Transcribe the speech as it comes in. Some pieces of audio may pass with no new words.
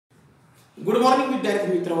Good morning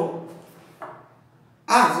विद्यार्थी मित्रो.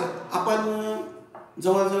 आज आपण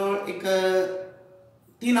जवळजवळ एक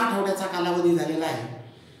 3 आठवड्याचा कालावधी झालेला आहे.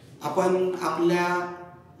 आपण आपल्या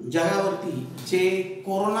जगावरती जे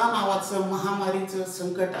कोरोना नावाचं महामारीचं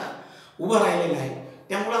संकट उभं राहिलेलं आहे,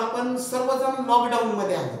 त्यामुळे आपण सर्वजण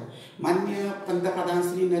लॉकडाऊनमध्ये आहोत. माननीय पंतप्रधान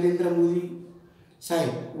श्री नरेंद्र मोदी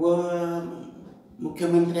साहेब व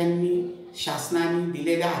मुख्यमंत्र्यांनी शासनाने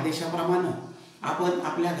दिलेल्या आदेशाप्रमाणे आपण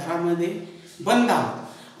आपल्या घरामध्ये बंद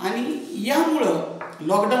आहोत आणि यामुळं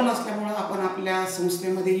लॉकडाऊन असल्यामुळं आपण आपल्या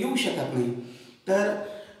संस्थेमध्ये येऊ शकत नाही. तर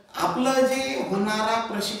आपलं जे होणारा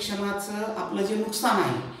प्रशिक्षणाचं आपलं जे नुकसान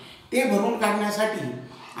आहे ते भरून काढण्यासाठी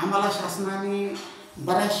आम्हाला शासनाने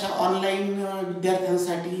बऱ्याचशा ऑनलाईन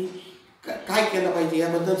विद्यार्थ्यांसाठी काय केलं पाहिजे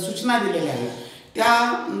याबद्दल सूचना दिलेल्या आहेत. त्या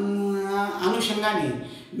अनुषंगाने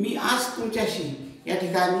मी आज तुमच्याशी या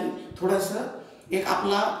ठिकाणी थोडंसं एक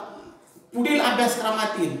आपला पुढील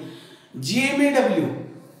अभ्यासक्रमातील GMAW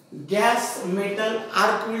gas metal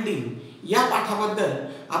arc welding या पाठाबद्दल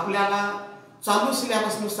आपल्याला चालू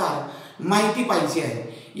सिलेबसनुसार माहिती पाहिजे आहे.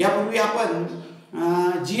 यापूर्वी आपण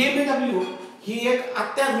GMAW ही एक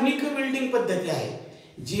अत्याधुनिक वेल्डिंग पद्धती आहे.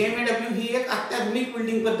 GMAW ही एक अत्याधुनिक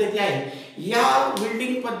वेल्डिंग पद्धती आहे. या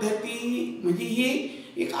वेल्डिंग पद्धती म्हणजे ही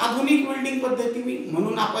एक आधुनिक वेल्डिंग पद्धती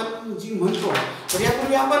म्हणून आपण जी म्हणतो. तर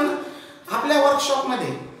यापूर्वी आपण आपल्या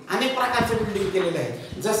वर्कशॉपमध्ये अनेक प्रकारचे वेल्डिंग केलेले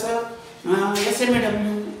आहे. जसं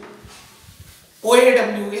SMAW,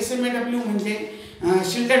 OAW. SMAW म्हणजे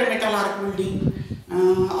शिल्डेड metal arc welding,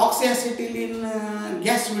 ऑक्सिॲसिटिलीन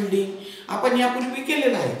gas welding आपण यापूर्वी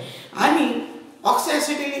केलेलं आहे. आणि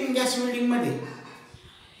ऑक्सिॲसिटिलीन गॅस वेल्डिंगमध्ये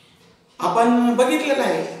आपण बघितलेलं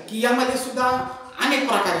आहे की यामध्ये सुद्धा अनेक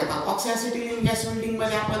प्रकार येतात. ऑक्सिॲसिटिलीन गॅस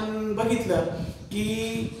वेल्डिंगमध्ये आपण बघितलं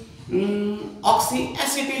की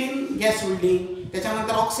ऑक्सिॲसिटिलीन गॅस वेल्डिंग,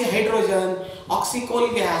 त्याच्यानंतर oxy hydrogen, oxy Coal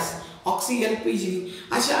gas, oxy LPG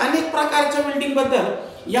अशा अनेक प्रकारच्या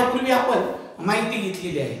वेल्डिंगबद्दल यापूर्वी आपण माहिती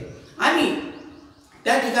घेतलेली आहे. आणि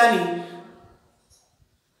त्या ठिकाणी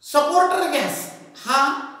सपोर्टर गॅस हा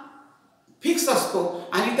फिक्स असतो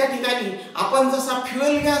आणि त्या ठिकाणी आपण जसा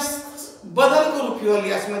फ्युएल गॅस बदल करू फ्युएल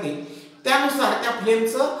गॅसमध्ये त्यानुसार त्या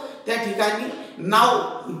फ्लेमचं त्या ठिकाणी नाव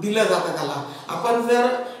दिलं जातं. त्याला आपण जर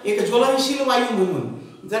एक ज्वलनशील वायू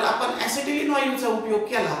म्हणून जर आपण ॲसिटिलीन वायूचा उपयोग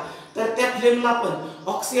केला तर त्या फ्लेमला आपण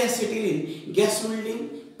ऑक्सिॲसिटिलीन गॅस वेल्डिंग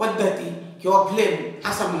पद्धती किंवा फ्लेम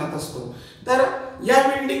असं म्हणत असतो. तर या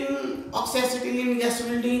वेल्डिंग ऑक्सिॲसिटिलीन गॅस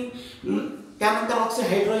वेल्डिंग, त्यानंतर ऑक्सी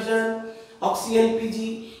हायड्रोजन, ऑक्सी LPG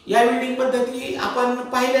या वेल्डिंग पद्धती आपण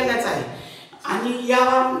पाहिलेल्याच आहे. आणि या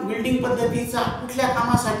वेल्डिंग पद्धतीचा कुठल्या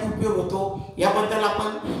कामासाठी उपयोग होतो याबद्दल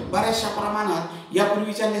आपण बऱ्याचशा प्रमाणात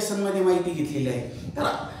यापूर्वीच्या लेसनमध्ये माहिती घेतलेली आहे. तर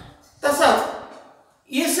तसंच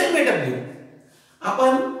SMAW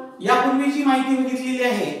आपण यापूर्वी जी माहिती बघितलेली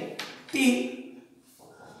आहे ती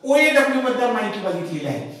OAW बद्दल माहिती बघितलेली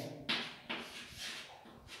आहे.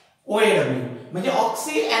 OAW म्हणजे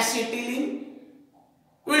ऑक्सिॲसिटिलीन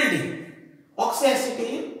वेल्डिंग,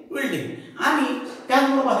 ऑक्सिॲसिटिलीन वेल्डिंग. आणि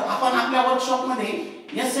त्याचबरोबर आपण आपल्या वर्कशॉपमध्ये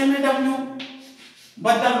SMAW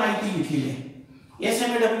बद्दल माहिती घेतलेली आहे.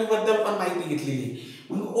 SMAW बद्दल पण माहिती घेतलेली आहे.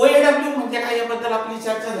 मग OAW म्हणजे काय याबद्दल आपली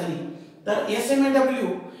चर्चा झाली. तर SMAW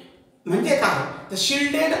म्हणजे काय तर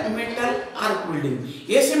शिल्डेड मेटल आर्क वेल्डिंग.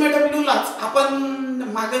 SMAW लाच आपण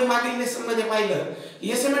मागील लेसन मध्ये पाहिलं.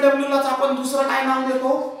 SMAW लाच आपण दुसरं काय नाव देतो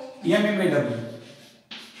MMAW,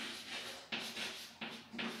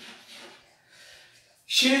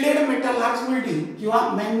 शिल्डेड मेटल आर्क वेल्डिंग किंवा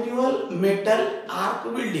मॅन्युअल मेटल आर्क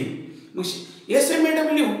वेल्डिंग. मग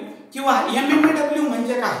SMAW किंवा MMAW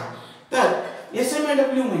म्हणजे काय तर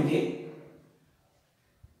SMAW म्हणजे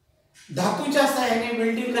धातूच्या सहाय्याने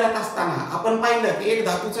वेल्डिंग करत असताना आपण पाहिलं की एक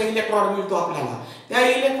धातूचा इलेक्ट्रोड मिळतो आपल्याला. त्या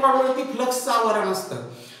इलेक्ट्रोडवरती फ्लक्सचं आवरण असतं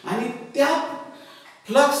आणि त्या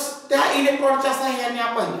फ्लक्स त्या इलेक्ट्रोडच्या सहाय्याने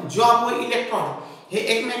आपण जॉब व इलेक्ट्रॉड हे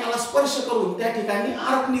एकमेकाला स्पर्श करून त्या ठिकाणी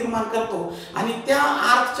आर्क निर्माण करतो आणि त्या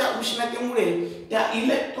आर्कच्या उष्णतेमुळे त्या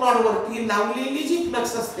इलेक्ट्रॉडवरती लावलेली जी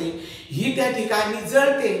फ्लक्स असते ही त्या ठिकाणी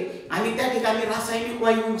जळते आणि त्या ठिकाणी रासायनिक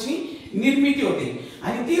वायूंची निर्मिती होते.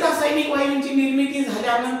 आणि ती रासायनिक वायूंची निर्मिती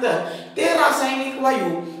झाल्यानंतर ते रासायनिक वायू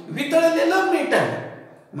वितळलेलं मेटल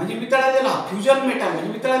म्हणजे वितळलेला फ्युजन मेटल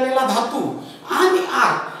म्हणजे वितळलेला धातू आणि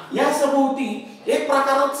आर्क या सभोवती एक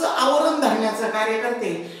प्रकारचं आवरण धरण्याचं कार्य करते.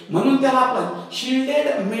 म्हणून त्याला आपण शिल्डेड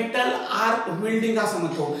मेटल आर्क वेल्डिंग असं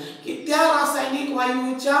म्हणतो की त्या रासायनिक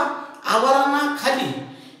वायूच्या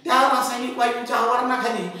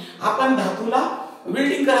आवरणाखाली आपण धातूला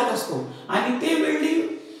वेल्डिंग करत असतो आणि ते वेल्डिंग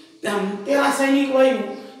ते रासायनिक वायू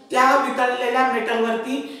त्या वितळलेल्या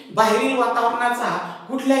मेटलवरती बाहेरील वातावरणाचा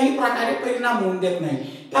कुठल्याही प्रकारे परिणाम होऊ देत नाही.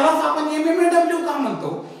 त्यालाच आपण MMAW का म्हणतो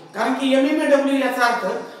कारण की MMAW याचा अर्थ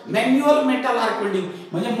मॅन्युअल मेटल आर्क वेल्डिंग,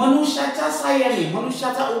 म्हणजे मनुष्याच्या साहाय्याने,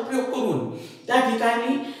 मनुष्याचा उपयोग करून त्या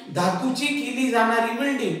ठिकाणी धातूची केली जाणारी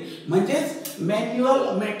वेल्डिंग म्हणजेच मॅन्युअल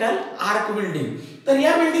मेटल आर्क वेल्डिंग. तर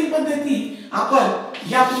या वेल्डिंग पद्धती आपण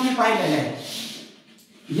यापूर्वी पाहिलेल्या आहेत.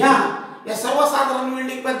 या सर्वसाधारण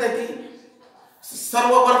वेल्डिंग पद्धती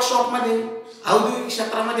सर्व वर्कशॉपमध्ये, औद्योगिक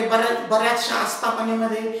क्षेत्रामध्ये, बऱ्याचशा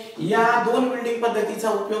आस्थापनेमध्ये या दोन वेल्डिंग पद्धतीचा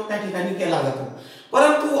उपयोग त्या ठिकाणी केला जातो.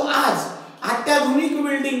 परंतु आज अत्याधुनिक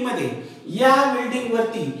वेल्डिंग मध्ये या वेल्डिंग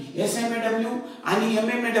वरती SMAW आणि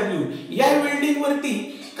MMAW या वेल्डिंग वरती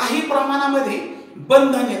काही प्रमाणामध्ये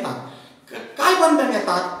बंधन येतात. काय बंधन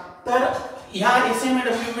येतात तर या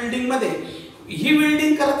SMAW वेल्डिंग मध्ये ही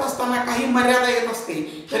वेल्डिंग करत असताना काही मर्यादा येत असते.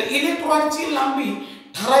 तर इलेक्ट्रॉडची लांबी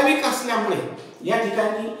ठराविक असल्यामुळे या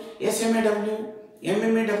ठिकाणी SMAW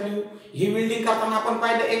MMAW ही वेल्डिंग करताना आपण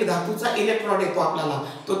पाहिलं एक धातूचा इलेक्ट्रॉड येतो आपल्याला,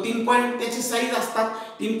 तो 3 पॉइंट त्याची साईज असतात,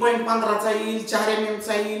 3.15 चा येईल, 4 mm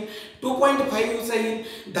चा येईल, 2.5 चा येईल.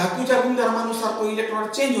 धातूच्या गुणधर्मानुसार तो इलेक्ट्रॉड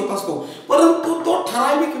चेंज होत असतो, परंतु तो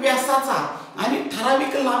ठराविक व्यासाचा आणि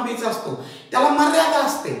ठराविक लांबीचा असतो, त्याला मर्यादा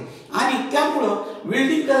असते. आणि त्यामुळं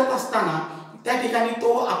वेल्डिंग करत असताना त्या ठिकाणी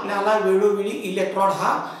तो आपल्याला वेळोवेळी इलेक्ट्रॉड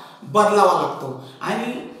हा बदलावा लागतो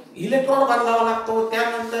आणि इलेक्ट्रॉड बदलावा लागतो.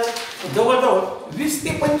 त्यानंतर जवळजवळ 20 ते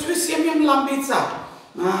 25 mm लांबीचा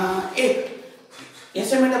एक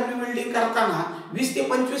SMAW वेल्डिंग करताना 20 ते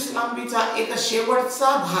 25 लांबीचा एक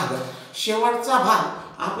शेवटचा भाग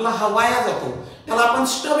आपला हा वाया जातो, त्याला आपण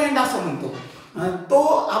स्टब एंड असं म्हणतो. तो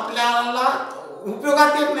आपल्याला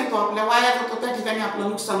उपयोगात येत नाही, तो आपल्या वाया जातो, त्या ठिकाणी आपलं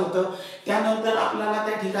नुकसान होतं. त्यानंतर आपल्याला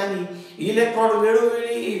त्या ठिकाणी इलेक्ट्रॉड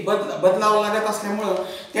वेळोवेळी बदलावं लागत असल्यामुळं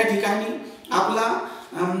त्या ठिकाणी आपला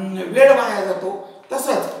वेळ वाया जातो.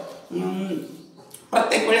 तसंच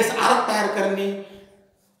प्रत्येक वेळेस आर्क तयार करणे,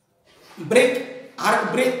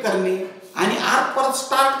 आर्क ब्रेक करणे आणि आर्क परत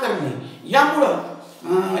स्टार्ट करणे,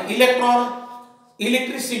 यामुळं इलेक्ट्रॉड,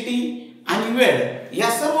 इलेक्ट्रिसिटी आणि वेळ या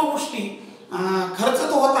सर्व गोष्टी खर्च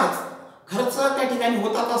तर होताच, खर्च त्या ठिकाणी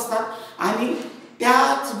होतात असतात. आणि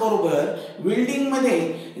त्याचबरोबर वेल्डिंगमध्ये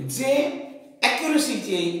जे ॲक्युरसी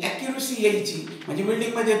यायची, म्हणजे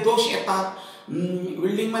वेल्डिंगमध्ये दोष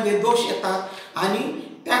येतात आणि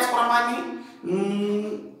त्याचप्रमाणे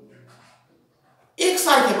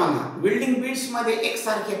एकसारखेपणा, वेल्डिंग बीट्समध्ये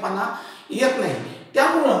एकसारखेपणा येत नाही.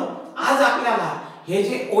 त्यामुळं आज आपल्याला हे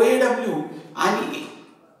जे OAW आणि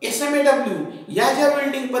SMAW या ज्या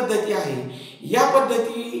वेल्डिंग पद्धती आहे, या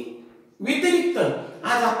पद्धती व्यतिरिक्त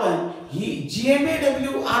आज आपण ही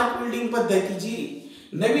GMAW आर्क वेल्डिंग पद्धती जी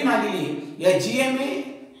नवीन आलेली, या GMA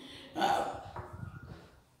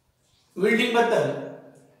वेल्डिंग बद्दल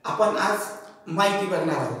आपण आज माहिती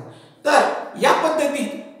बघणार आहोत. तर या पद्धतीत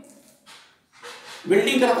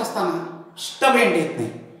वेल्डिंग करत असताना स्टब एंड येत नाही,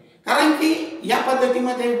 कारण की या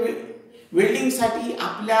पद्धतीमध्ये वेल्डिंगसाठी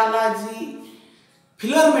आपल्याला जी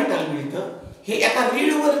फिलर मेटल मिळतं, हे एका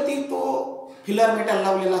रीडवरती तो फिलर मेटल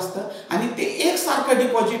लावलेलं असतं आणि ते एकसारखं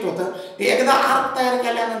डिपॉझिट होतं. ते एकदा आर्क तयार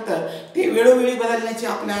केल्यानंतर ते वेळोवेळी बदलण्याची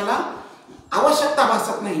आपल्याला आवश्यकता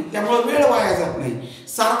भासत नाही, त्यामुळे वेळ वाया जात नाही,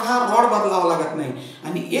 सारखा रॉड बदलावा लागत नाही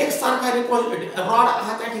आणि एक सारखा रॉड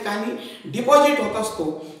हा त्या ठिकाणी डिपॉझिट होत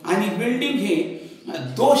असतो आणि वेल्डिंग हे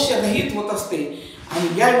दोषरहित होत असते. आणि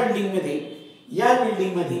या वेल्डिंगमध्ये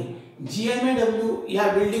GMAW या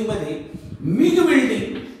वेल्डिंगमध्ये मिग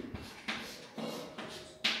वेल्डिंग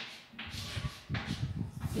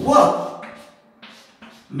व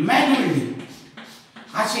मॅग वेल्डिंग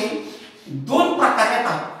असे 2 प्रकार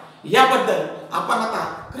येतात. याबद्दल आपण आता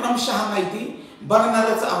क्रमशः माहिती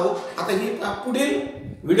बघणारच आहोत. आता ही पुढील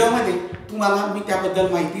व्हिडिओमध्ये तुम्हाला मी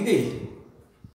त्याबद्दल माहिती देईल.